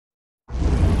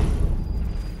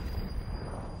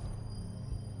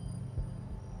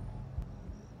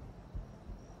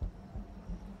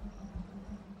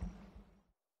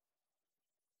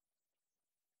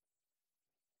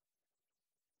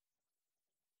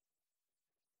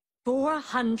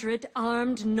400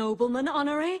 armed noblemen,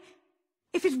 Honoré?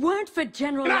 If it weren't for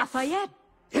General Lafayette...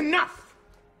 Enough!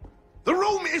 The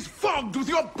room is fogged with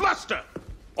your bluster!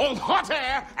 All hot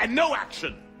air and no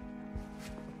action!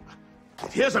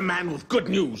 Here's a man with good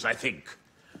news, I think.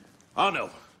 Arno,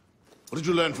 what did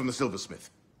you learn from the silversmith?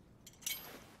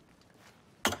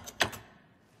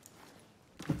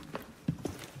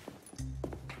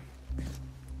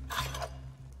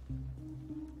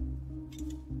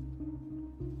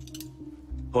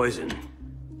 Poison.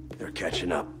 They're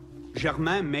catching up.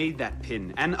 Germain made that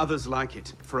pin, and others like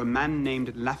it, for a man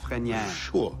named Lafreniere.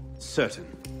 Sure. Certain.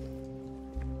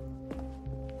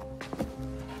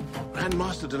 Grand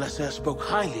Master de la Serre spoke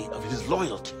highly of his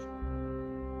loyalty.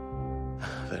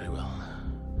 Very well.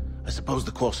 I suppose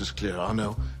the course is clear,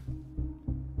 Arno.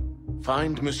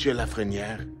 Find Monsieur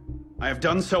Lafreniere. I have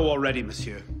done so already,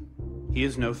 monsieur. He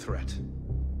is no threat.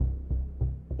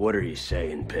 What are you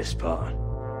saying, Pisspon?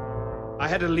 I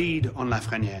had a lead on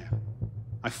Lafreniere.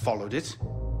 I followed it,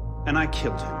 and I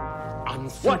killed him.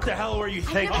 What the hell were you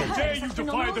thinking? How dare you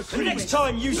defy the The next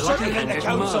time you circumvent the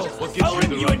council, I'll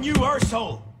leave you a new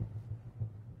arsehole!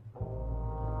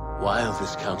 While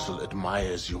this council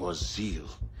admires your zeal,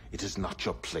 it is not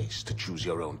your place to choose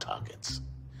your own targets.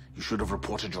 You should have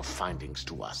reported your findings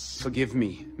to us. Forgive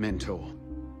me, Mentor.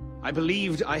 I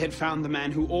believed I had found the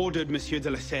man who ordered Monsieur de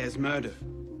la Serre's murder.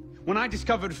 When I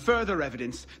discovered further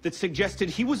evidence that suggested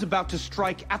he was about to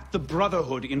strike at the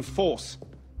Brotherhood in force,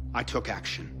 I took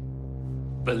action.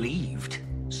 Believed?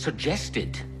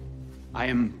 Suggested? I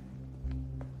am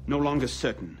no longer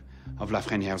certain of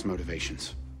Lafreniere's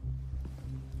motivations.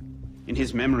 In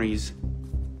his memories,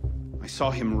 I saw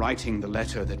him writing the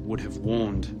letter that would have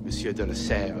warned Monsieur de la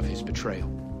Serre of his betrayal.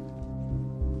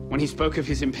 When he spoke of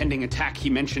his impending attack,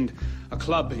 he mentioned a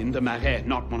club in the Marais,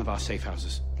 not one of our safe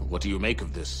houses. What do you make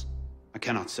of this? I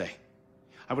cannot say.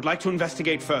 I would like to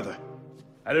investigate further.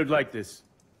 I don't like this.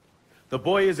 The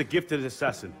boy is a gifted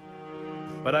assassin,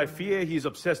 but I fear he's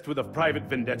obsessed with a private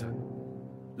vendetta.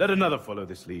 Let another follow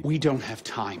this lead. We don't have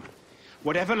time.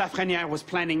 Whatever Lafreniere was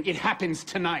planning, it happens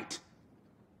tonight.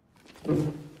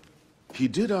 He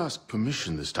did ask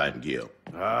permission this time, Guillaume.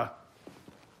 Ah.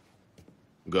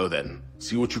 Go then.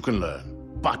 See what you can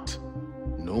learn. But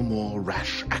no more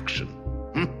rash action.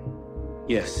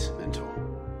 Yes, Mentor.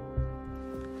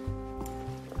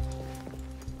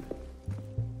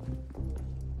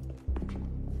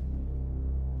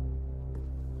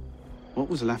 What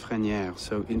was Lafreniere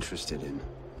so interested in?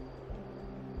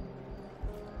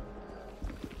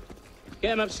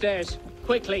 Get him upstairs,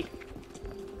 quickly.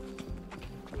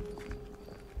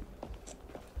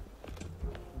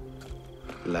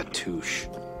 La Touche,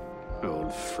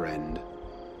 old friend.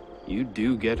 You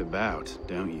do get about,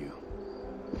 don't you?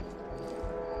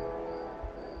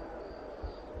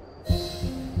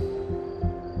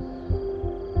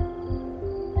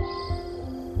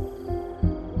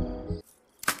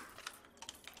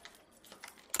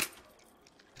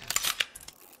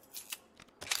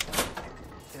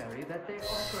 That they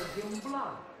offer him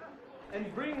blood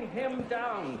and bring him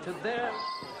down to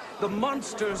the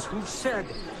monsters who said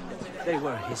they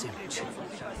were his image. The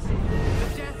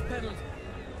death penalty.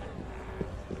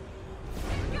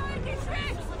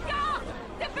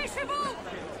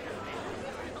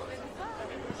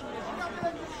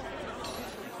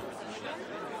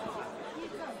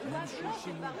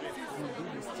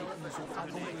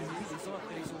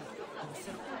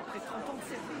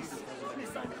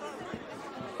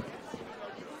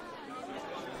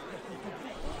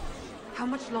 How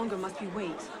much longer must we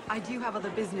wait? I do have other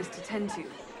business to tend to.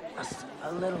 Just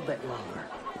a little bit longer.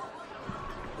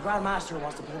 The Grand Master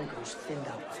wants the blinkers thinned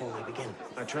out before we begin.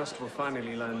 I trust we'll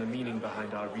finally learn the meaning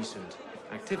behind our recent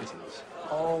activities.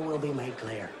 All will be made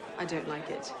clear. I don't like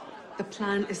it. The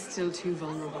plan is still too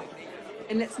vulnerable.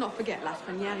 And let's not forget,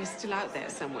 Lafreniere is still out there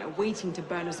somewhere, waiting to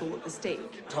burn us all at the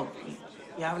stake. So,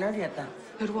 you haven't heard yet then?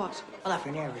 Heard what? Well,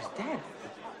 Lafreniere is dead.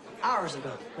 Hours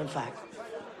ago, in fact.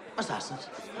 Assassins.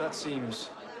 That seems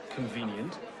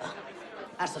convenient.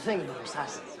 That's the thing about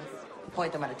assassins.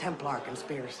 Point them at a Templar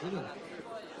conspiracy, and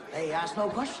they ask no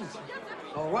questions.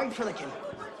 Go right for the kill.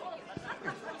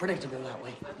 Predictable that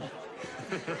way.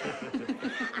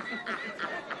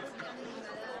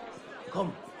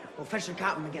 Come, we'll fetch the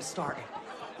captain and get started.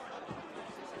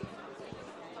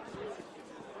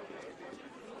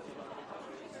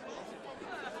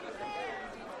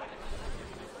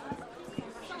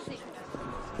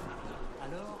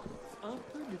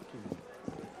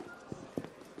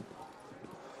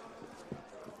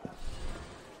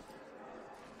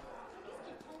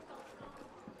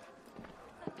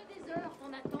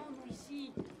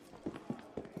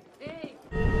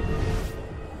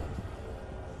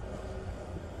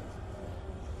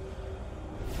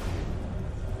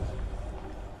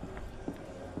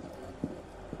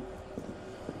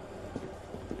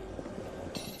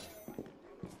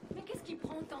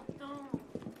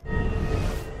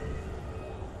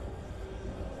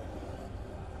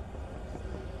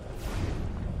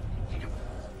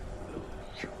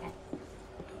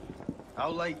 How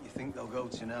late you think they'll go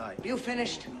tonight? You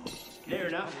finished? Near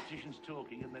enough. Politicians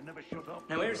talking and they never shut up.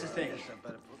 Now here's the thing. Yes, I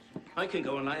better put... I could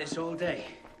go on like this all day.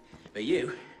 But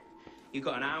you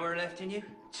got an hour left in you?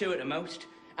 2 at the most.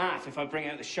 Half if I bring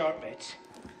out the sharp bits.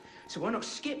 So why not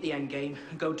skip the end game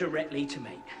and go directly to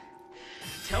mate?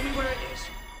 Tell me where it is,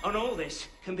 and all this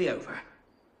can be over.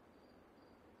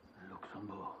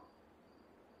 Luxembourg.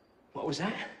 What was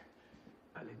that?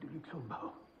 Palais de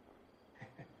Luxembourg.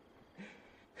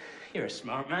 You're a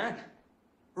smart man.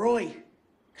 Roy,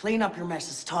 clean up your mess.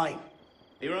 It's time.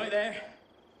 Be right there.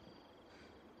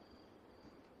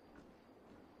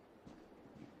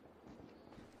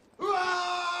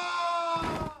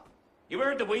 You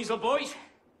heard the weasel, boys?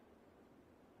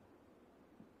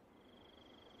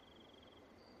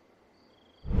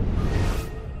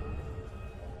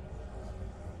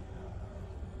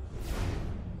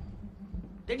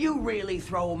 Did you really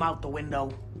throw him out the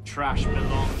window? Trash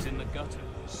belongs in the gutter.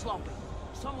 Sloppy.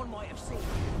 Someone might have seen.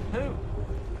 Who?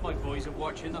 My boys are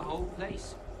watching the whole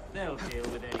place. They'll deal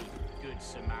with any good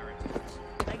Samaritans.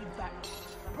 Laid back.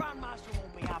 The Grandmaster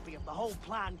won't be happy if the whole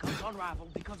plan comes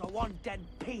unraveled because of one dead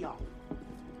peon.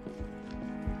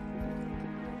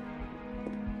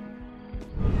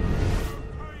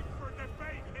 Time for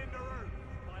debate in the room.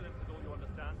 Silence is all you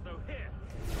understand, so here.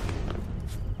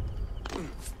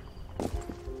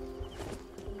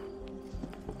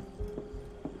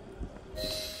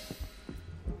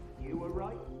 You were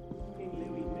right. King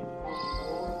Louis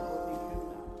misplotted all he could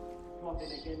now.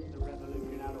 Plotting against the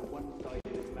revolution out of one side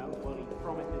of his mouth while he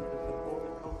promises to support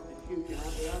the Constitution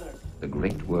out the other. The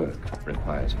great work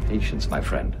requires patience, my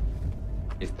friend.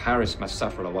 If Paris must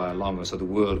suffer a while longer so the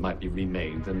world might be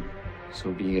remade, then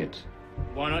so be it.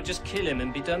 Why not just kill him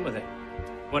and be done with it?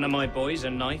 One of my boys, a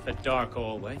knife, a dark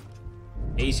hallway.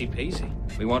 Easy peasy.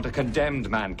 We want a condemned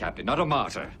man, Captain, not a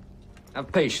martyr. Have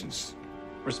patience.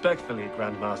 Respectfully,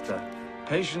 Grandmaster,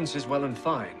 patience is well and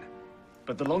fine.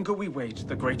 But the longer we wait,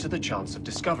 the greater the chance of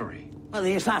discovery. Well,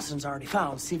 the assassins already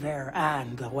found Siver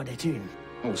and Wadetun.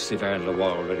 Oh, Siver and Leroy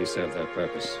already served their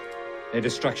purpose. Their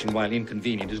destruction, while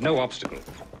inconvenient, is no obstacle.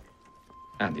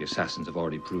 And the assassins have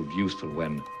already proved useful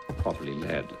when properly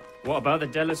led. What about the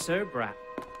Delaseur brat?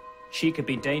 She could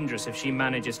be dangerous if she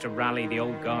manages to rally the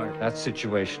old guard. That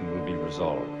situation will be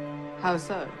resolved. How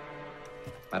so?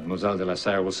 Mademoiselle de la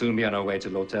Serre will soon be on her way to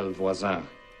l'Hôtel Voisin,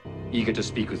 eager to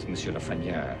speak with Monsieur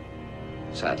Lafrenière.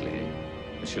 Sadly,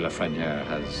 Monsieur Lafrenière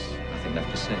has nothing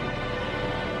left to say.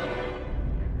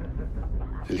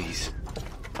 Please.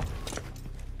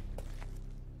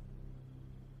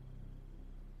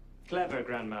 Clever,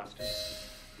 Grandmaster.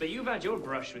 But you've had your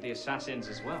brush with the assassins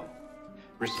as well.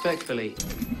 Respectfully,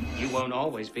 you won't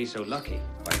always be so lucky.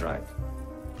 Quite right.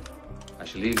 I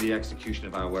shall leave the execution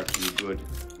of our work to you good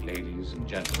ladies and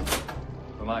gentlemen.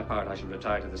 For my part, I shall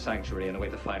retire to the sanctuary and await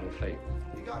the final fate.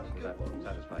 That will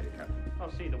satisfy you, Captain.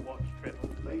 I'll see the watch triple.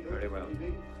 Very well.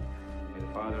 May the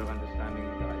Father of Understanding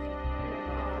guide you.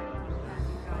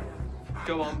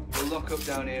 Come on, we'll lock up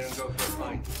down here and go for a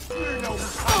pint.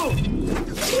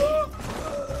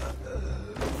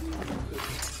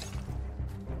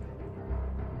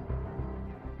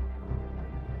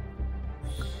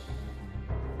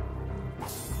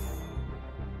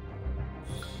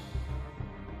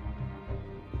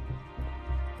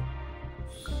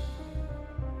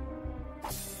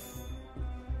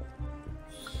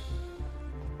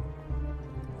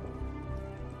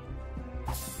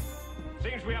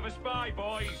 Seems we have a spy,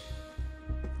 boys.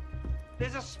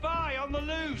 There's a spy on the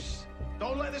loose!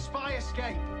 Don't let the spy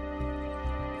escape!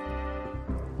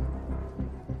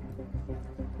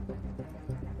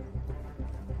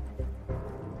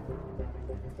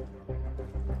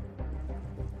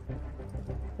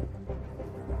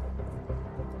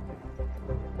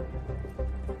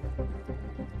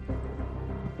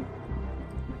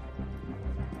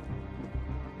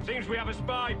 Seems we have a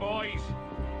spy, boys.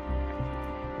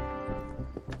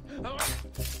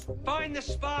 Find the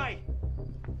spy!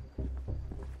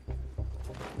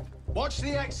 Watch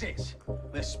the exits.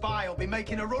 The spy will be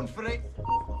making a run for it.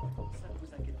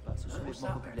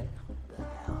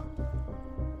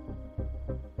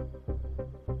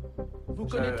 Vous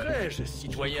connaîtrai-je,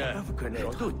 citoyen? Vous connaissez,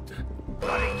 sans doute.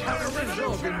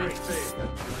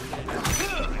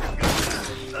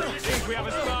 Seems we have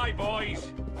a spy,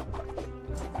 boys.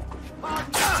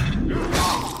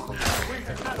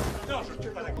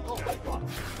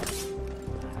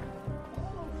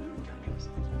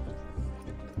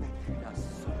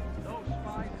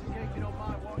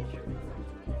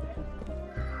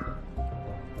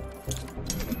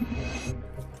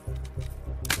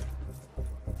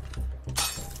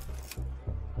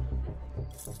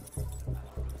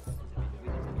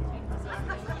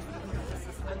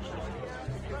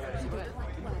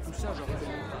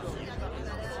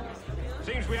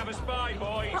 Seems we have a spy,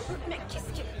 boys. Mais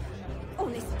qu'est-ce que... On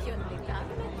espionne l'État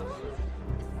maintenant?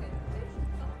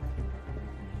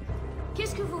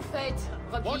 Qu'est-ce que vous faites?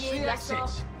 Watch Repliez the la sorte.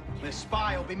 exits. The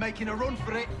spy will be making a run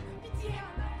for it.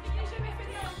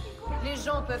 Les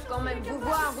gens peuvent quand même vous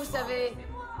voir, vous savez.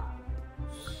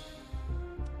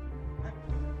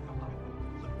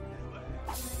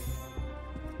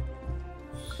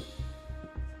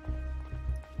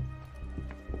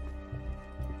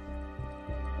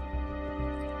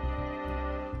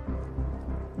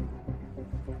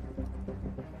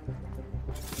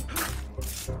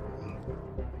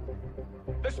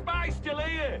 The spy's still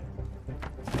here.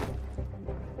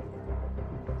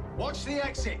 Watch the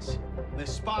exits. The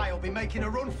spy will be making a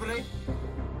run for it.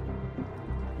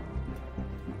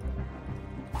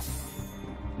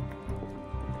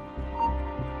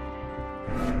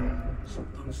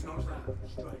 Something's not that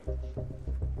strange.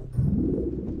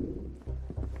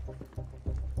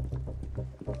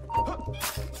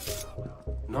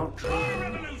 Not true.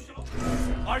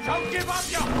 I don't give up,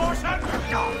 you horsehead!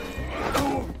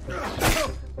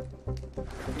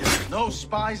 No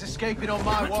spies escaping on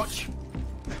my watch.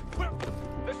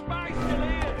 The spy's still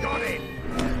here! Got it!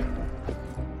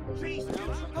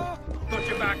 Got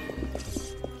your back.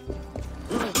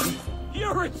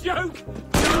 You're a joke!